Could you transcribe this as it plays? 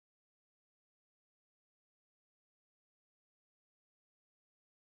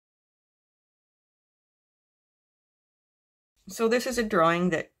So this is a drawing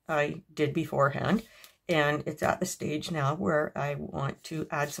that I did beforehand, and it's at the stage now where I want to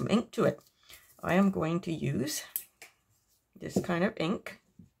add some ink to it. I am going to use this kind of ink.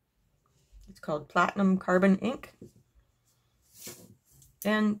 It's called platinum carbon ink.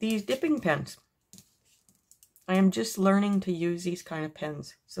 And these dipping pens. I am just learning to use these kind of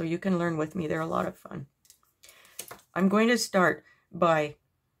pens, so you can learn with me. They're a lot of fun. I'm going to start by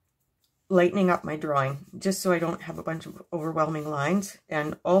lightening up my drawing, just so I don't have a bunch of overwhelming lines.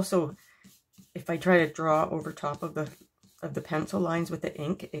 And also, if I try to draw over top of the pencil lines with the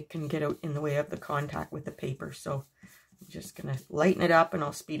ink, it can get out in the way of the contact with the paper. So I'm just going to lighten it up, and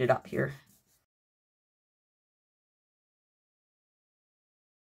I'll speed it up here.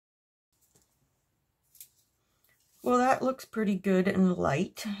 Well, that looks pretty good and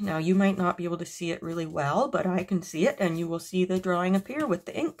light. Now, you might not be able to see it really well, but I can see it, and you will see the drawing appear with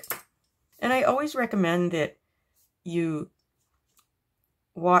the ink. And I always recommend that you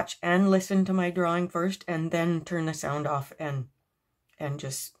watch and listen to my drawing first, and then turn the sound off and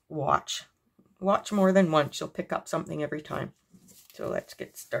just watch. Watch more than once. You'll pick up something every time. So let's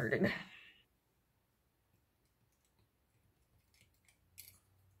get started.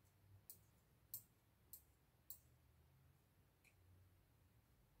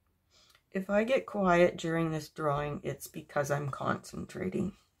 If I get quiet during this drawing, it's because I'm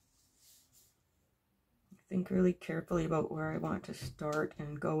concentrating. Think really carefully about where I want to start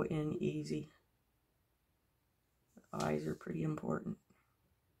and go in easy. The eyes are pretty important.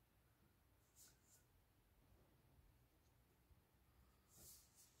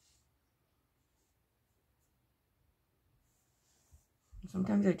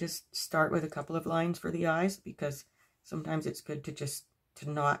 Sometimes I just start with a couple of lines for the eyes, because sometimes it's good to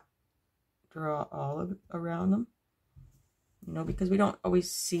not draw all of around them, you know, because we don't always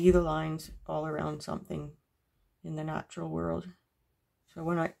see the lines all around something in the natural world. So I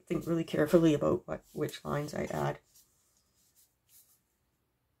want to think really carefully about which lines I add.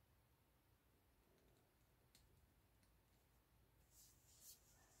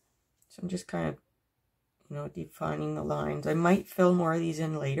 So I'm just kind of, you know, defining the lines. I might fill more of these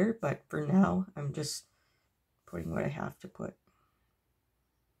in later, but for now I'm just putting what I have to put.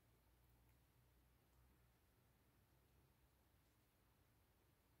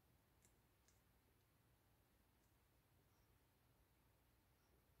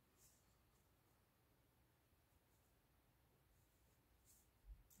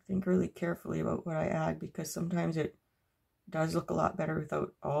 Think really carefully about what I add, because sometimes it does look a lot better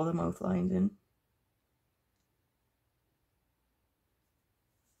without all the mouth lines in.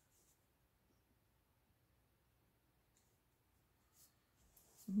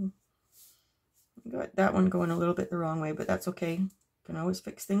 Got that one going a little bit the wrong way, but that's okay. You can always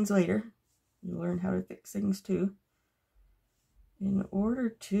fix things later. You learn how to fix things too. In order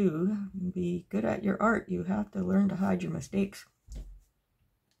to be good at your art, you have to learn to hide your mistakes.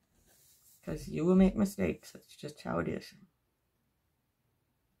 Because you will make mistakes. That's just how it is.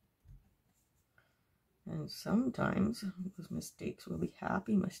 And sometimes those mistakes will be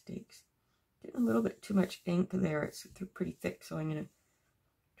happy mistakes. Getting a little bit too much ink there. It's pretty thick, so I'm going to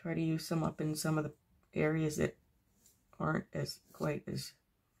try to use some up in some of the areas that aren't quite as,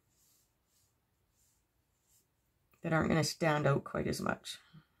 that aren't going to stand out quite as much.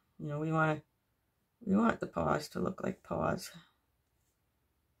 You know, we want the paws to look like paws.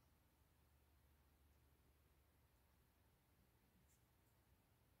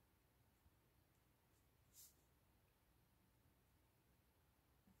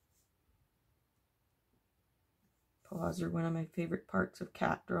 Paws are one of my favorite parts of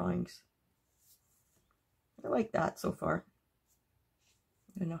cat drawings. I like that so far.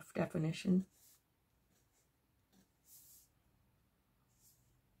 Enough definition.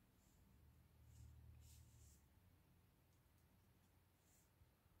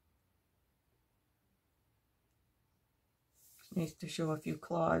 It's nice to show a few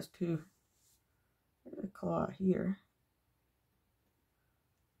claws too. There's a claw here.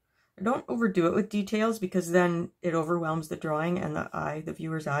 I don't overdo it with details, because then it overwhelms the drawing and the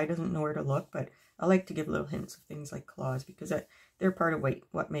viewer's eye doesn't know where to look, but I like to give little hints of things like claws, because they're part of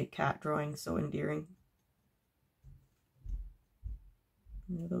what make cat drawings so endearing.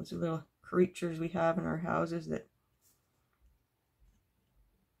 You know, those little creatures we have in our houses that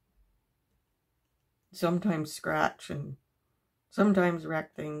sometimes scratch and sometimes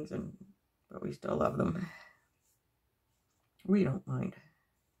wreck things, but we still love them. We don't mind.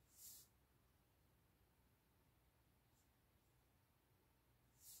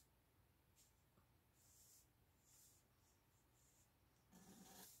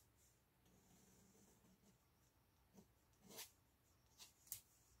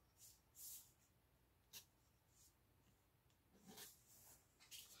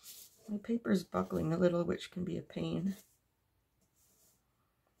 The paper's buckling a little, which can be a pain.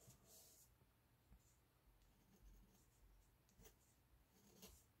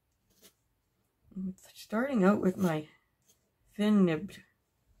 I'm starting out with my thin nib,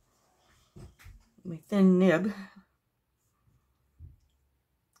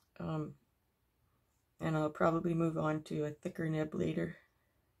 and I'll probably move on to a thicker nib later.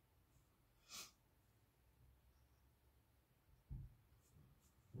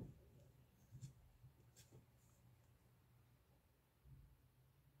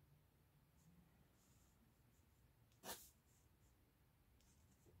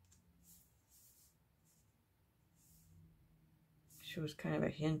 Shows kind of a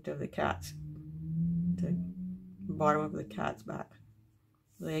hint of the cat's, the bottom of the cat's back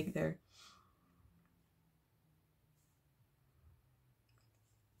leg there.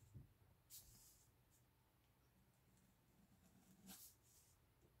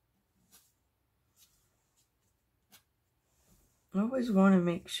 I always want to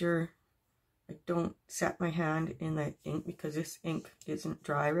make sure I don't set my hand in the ink, because this ink isn't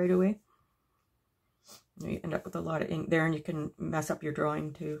dry right away. You end up with a lot of ink there, and you can mess up your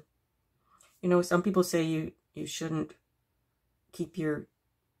drawing too. You know, some people say you shouldn't keep your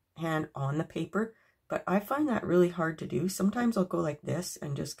hand on the paper, but I find that really hard to do. Sometimes I'll go like this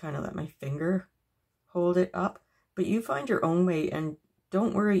and just kind of let my finger hold it up, but you find your own way, and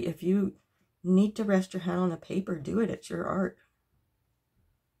don't worry if you need to rest your hand on the paper, do it. It's your art.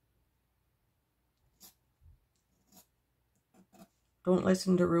 Don't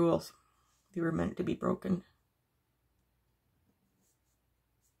listen to rules. They were meant to be broken.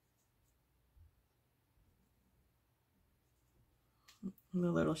 I'm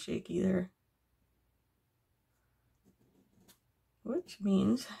a little shaky there, which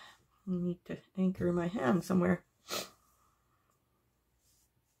means I need to anchor my hand somewhere.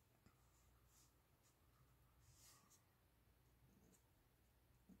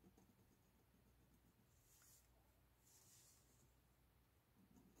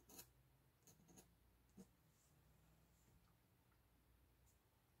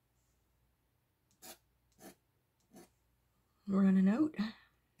 I'm running out.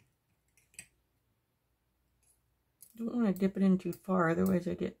 Don't want to dip it in too far, otherwise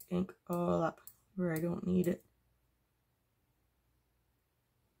I get ink all up where I don't need it.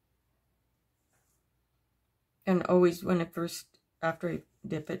 And always when after I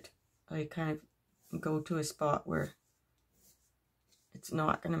dip it, I kind of go to a spot where it's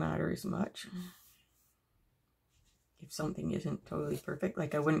not going to matter as much. If something isn't totally perfect,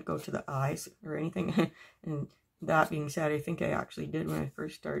 like I wouldn't go to the eyes or anything. And that being said, I think I actually did when I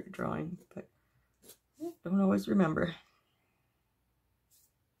first started drawing, but don't always remember.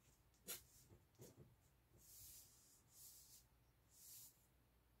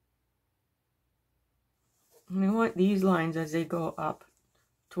 And I want these lines, as they go up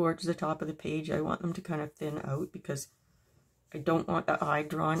towards the top of the page, I want them to kind of thin out, because I don't want the eye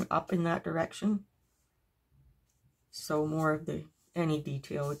drawn up in that direction. So more of any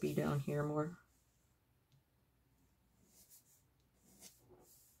detail would be down here more.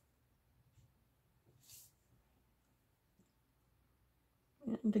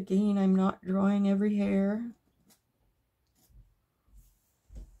 And again, I'm not drawing every hair.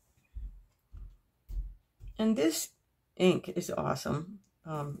 And this ink is awesome.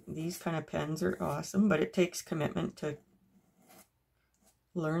 These kind of pens are awesome, but it takes commitment to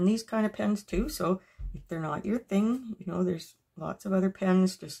learn these kind of pens too. So if they're not your thing, you know, there's lots of other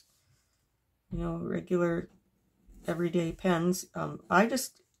pens, just, you know, regular everyday pens. I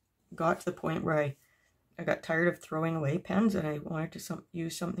just got to the point where I got tired of throwing away pens, and I wanted to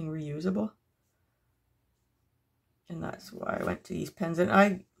use something reusable. And that's why I went to these pens. And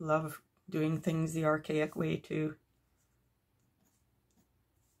I love doing things the archaic way too.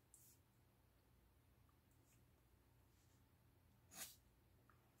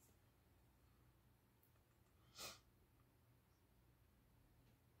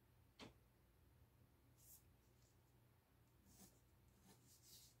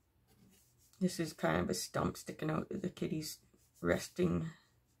 This is kind of a stump sticking out that the kitty's resting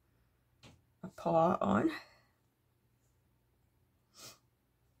a paw on.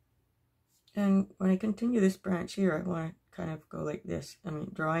 And when I continue this branch here, I want to kind of go like this. I mean,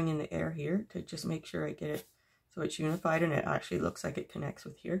 drawing in the air here to just make sure I get it so it's unified and it actually looks like it connects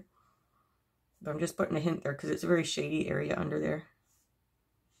with here. But I'm just putting a hint there because it's a very shady area under there.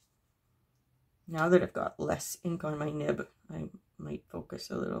 Now that I've got less ink on my nib, I might focus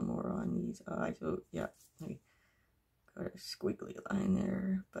a little more on these eyes. So yeah, I got a squiggly line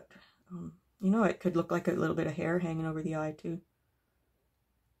there, but you know, it could look like a little bit of hair hanging over the eye too.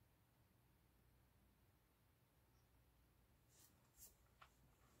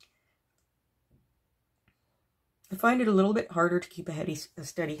 I find it a little bit harder to keep a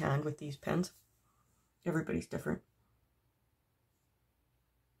steady hand with these pens. Everybody's different.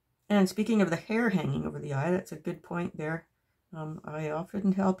 And speaking of the hair hanging over the eye, that's a good point there. I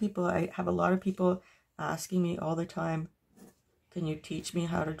often tell people, I have a lot of people asking me all the time, can you teach me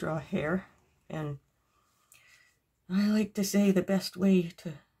how to draw hair? And I like to say the best way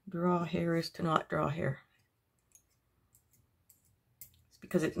to draw hair is to not draw hair. It's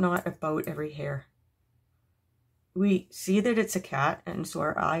because it's not about every hair. We see that it's a cat, and so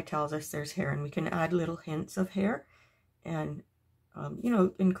our eye tells us there's hair, and we can add little hints of hair, and you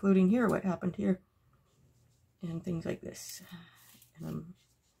know, including here, what happened here, and things like this. You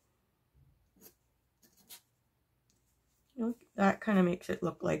know, that kind of makes it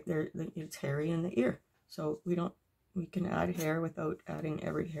look like it's hairy in the ear. So we can add hair without adding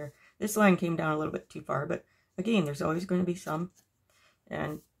every hair. This line came down a little bit too far, but again, there's always going to be some,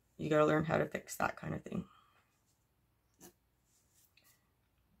 and you got to learn how to fix that kind of thing.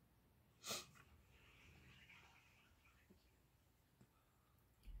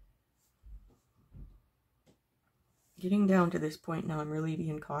 Getting down to this point now, I'm really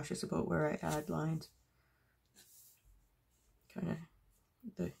being cautious about where I add lines. Kind of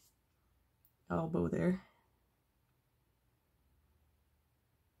the elbow there.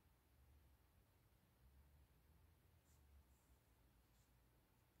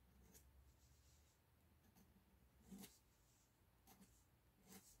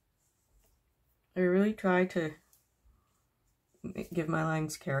 I really try to give my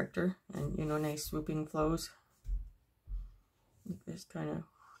lines character and, you know, nice swooping flows. Like this kind of,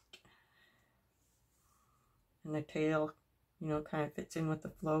 and the tail, you know, kind of fits in with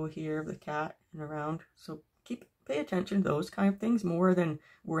the flow here of the cat and around. So pay attention to those kind of things more than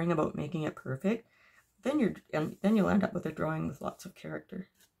worrying about making it perfect. Then you'll end up with a drawing with lots of character.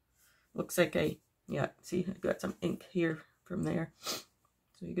 Looks like yeah, see, I got some ink here from there.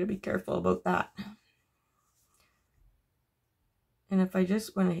 So you gotta be careful about that. And if I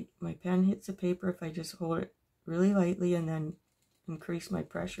just, when my pen hits the paper, if I just hold it really lightly and then increase my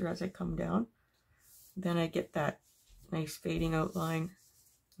pressure as I come down, then I get that nice fading outline.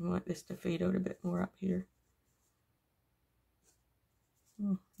 I want this to fade out a bit more up here.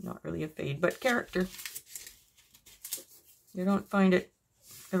 Not really a fade, but character. I don't find it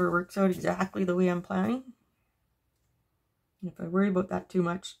ever works out exactly the way I'm planning. And if I worry about that too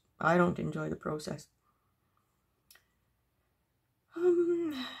much, I don't enjoy the process.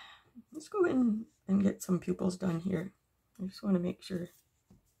 Let's go in and get some pupils done here. I just want to make sure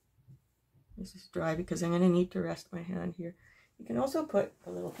this is dry because I'm going to need to rest my hand here. You can also put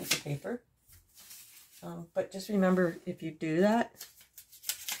a little piece of paper, but just remember, if you do that,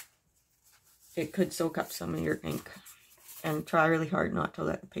 it could soak up some of your ink. And try really hard not to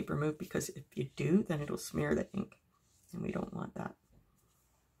let the paper move, because if you do, then it'll smear the ink, and we don't want that.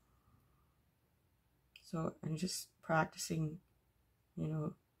 So I'm just practicing, you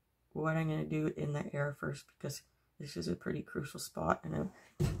know, what I'm going to do in the air first, because this is a pretty crucial spot, and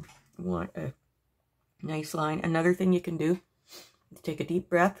I want a nice line. Another thing you can do is take a deep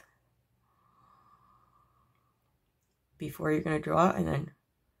breath before you're going to draw, and then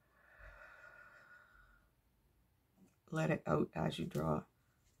let it out as you draw.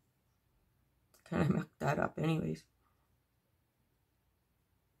 Kind of muck that up anyways.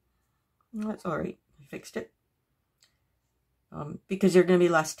 That's alright. I fixed it. Because you're going to be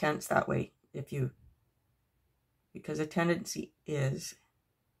less tense that way because a tendency is,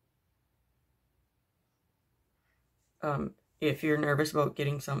 if you're nervous about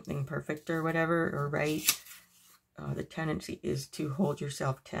getting something perfect or whatever, or right, the tendency is to hold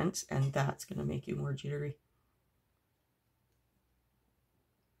yourself tense, and that's going to make you more jittery.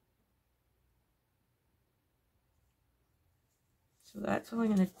 So that's what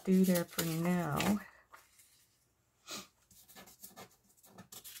I'm going to do there for now.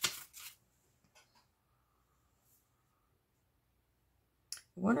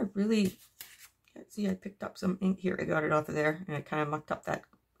 I want to really, let's see, I picked up some ink here. I got it off of there, and I kind of mucked up that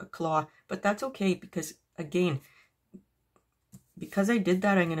claw. But that's okay, because, again, because I did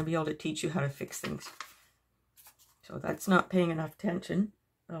that, I'm going to be able to teach you how to fix things. So that's not paying enough attention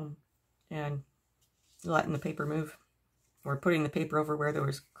and letting the paper move. Or putting the paper over where there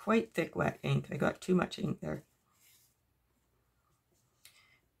was quite thick wet ink. I got too much ink there.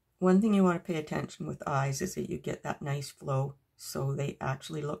 One thing you want to pay attention with eyes is that you get that nice flow, so they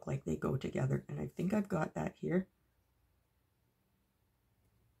actually look like they go together. And I think I've got that here.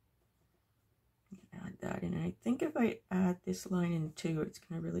 Add that in. And I think if I add this line in too, it's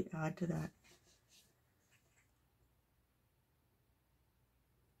going to really add to that.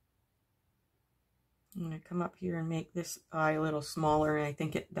 I'm going to come up here and make this eye a little smaller, and I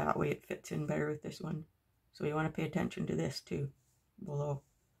think that way it fits in better with this one. So you want to pay attention to this too, below.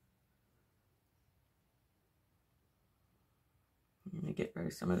 I'm going to get rid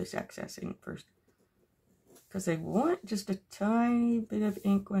of some of this excess ink first, because I want just a tiny bit of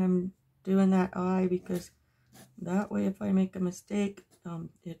ink when I'm doing that eye, because that way if I make a mistake,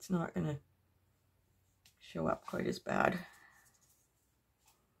 it's not going to show up quite as bad.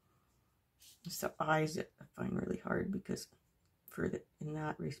 It's the eyes that I find really hard, because in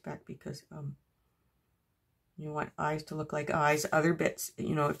that respect, because you want eyes to look like eyes. Other bits,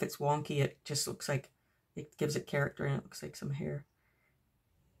 you know, if it's wonky, it just looks like, it gives it character and it looks like some hair.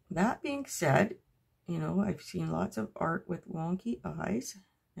 That being said, you know, I've seen lots of art with wonky eyes,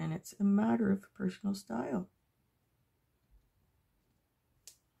 and it's a matter of personal style.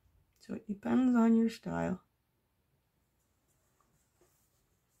 So it depends on your style.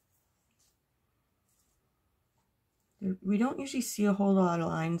 We don't usually see a whole lot of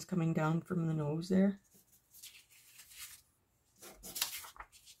lines coming down from the nose there.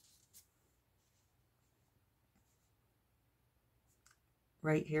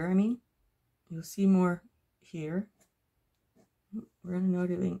 Right here, I mean. You'll see more here. We're running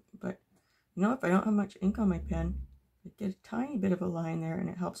out of ink, but you know, if I don't have much ink on my pen, I get a tiny bit of a line there, and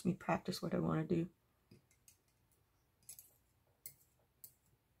it helps me practice what I want to do.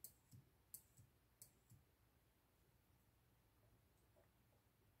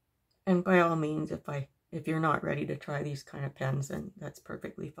 And by all means, if you're not ready to try these kind of pens, then that's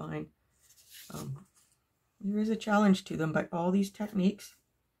perfectly fine. There is a challenge to them, but all these techniques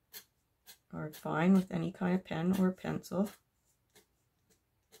are fine with any kind of pen or pencil,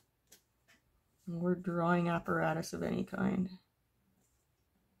 or drawing apparatus of any kind.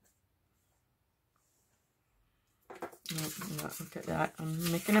 Look at that.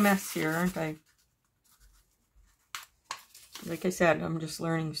 I'm making a mess here, aren't I? Like I said, I'm just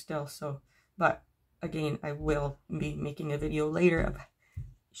learning still, so, but again, I will be making a video later of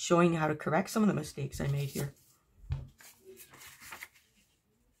showing you how to correct some of the mistakes I made here.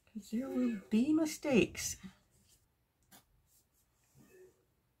 Because there will be mistakes.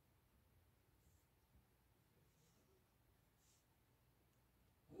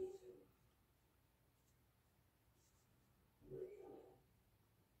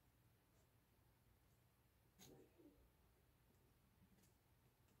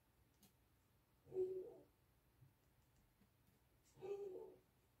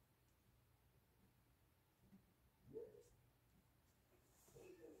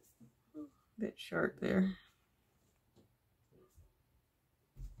 Bit sharp there.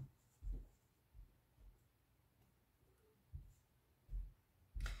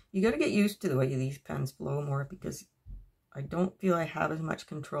 You got to get used to the way these pens blow more, because I don't feel I have as much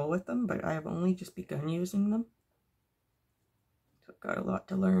control with them, but I have only just begun using them. So I've got a lot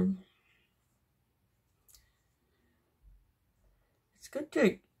to learn. It's good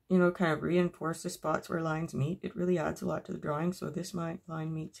to, you know, kind of reinforce the spots where lines meet. It really adds a lot to the drawing. So this line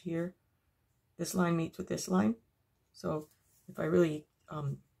meets here. This line meets with this line. So if I really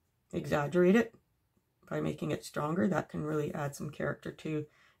exaggerate it by making it stronger, that can really add some character to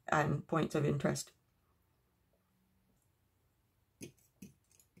and points of interest.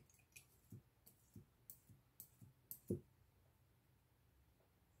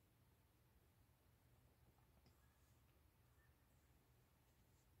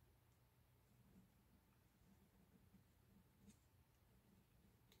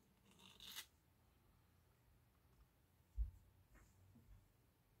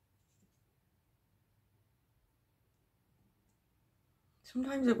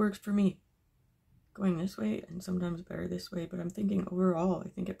 Sometimes it works for me going this way, and sometimes better this way, but I'm thinking overall, I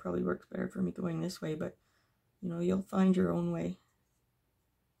think it probably works better for me going this way, but you know, you'll find your own way.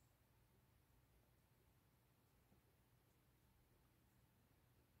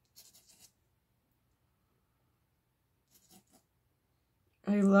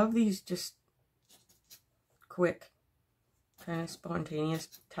 I love these just quick, kind of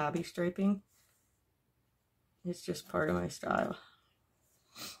spontaneous tabby striping. It's just part of my style.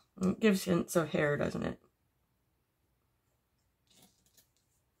 It gives hints of hair, doesn't it?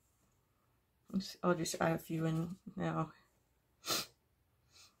 I'll just add a few in now.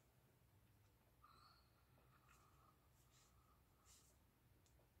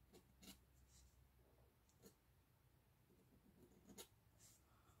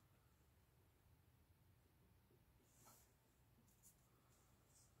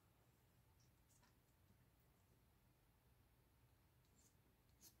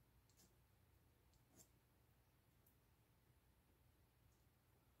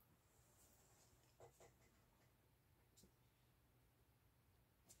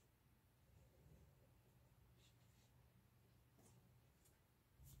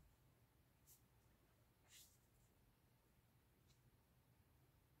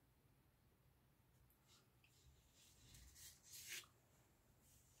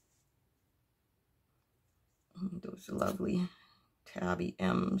 Those lovely tabby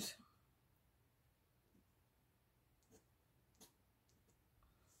M's.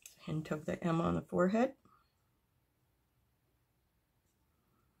 Hint of the M on the forehead.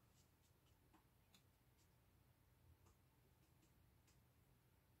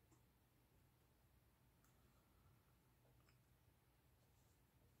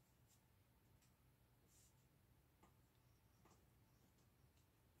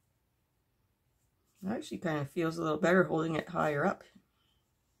 It actually kind of feels a little better holding it higher up.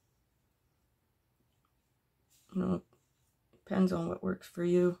 You know, depends on what works for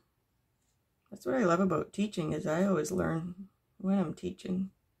you. That's what I love about teaching, is I always learn when I'm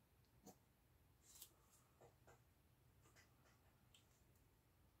teaching.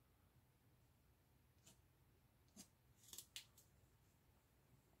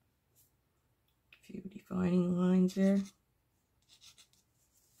 A few defining lines there.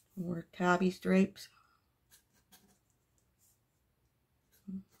 More tabby stripes.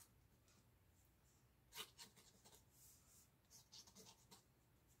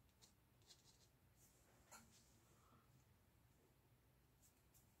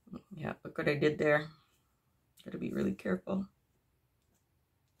 Yeah, look what I did there. Gotta be really careful.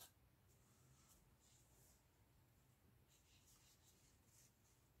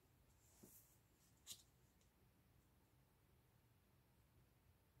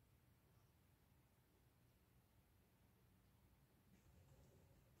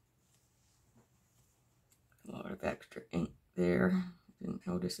 A lot of extra ink there. Didn't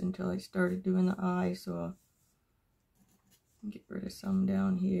notice until I started doing the eye, so I'll get rid of some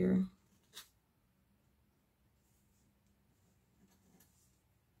down here.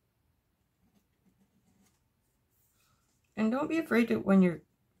 And don't be afraid to, when you're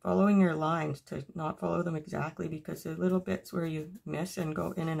following your lines, to not follow them exactly, because the little bits where you miss and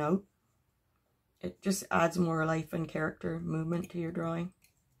go in and out, it just adds more life and character movement to your drawing.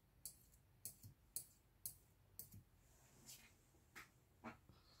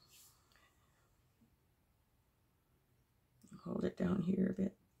 Hold it down here a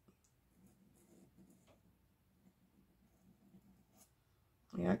bit.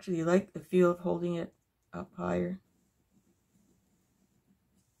 I actually like the feel of holding it up higher.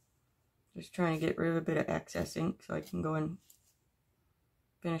 Just trying to get rid of a bit of excess ink so I can go and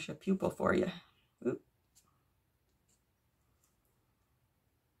finish a pupil for you. Oop.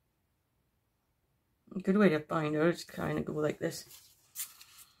 A good way to find out is kind of go like this.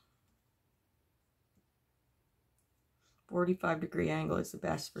 45-degree angle is the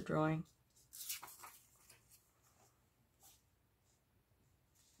best for drawing.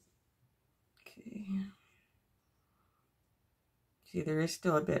 Okay. See, there is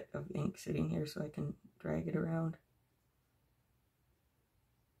still a bit of ink sitting here, so I can drag it around.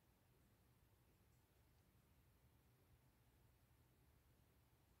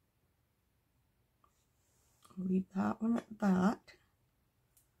 Leave that one at that.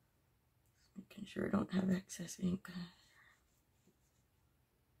 Making sure I don't have excess ink.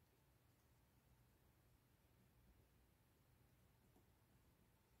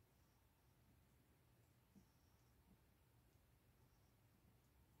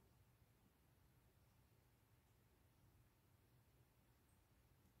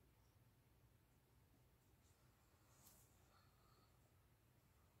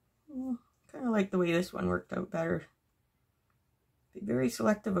 Kind of like the way this one worked out better. Be very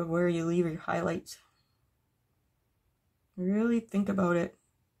selective of where you leave your highlights. Really think about it.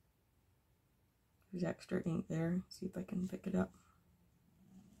 There's extra ink there. See if I can pick it up.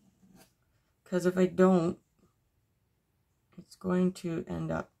 Because if I don't, it's going to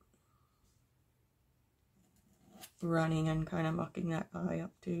end up running and kind of mucking that eye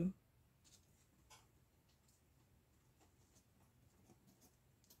up too.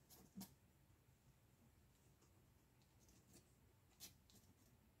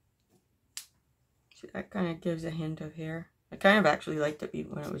 So that kind of gives a hint of hair. I kind of actually liked it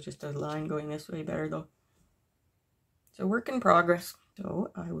when it was just a line going this way better though. So work in progress. So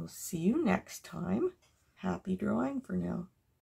I will see you next time. Happy drawing for now.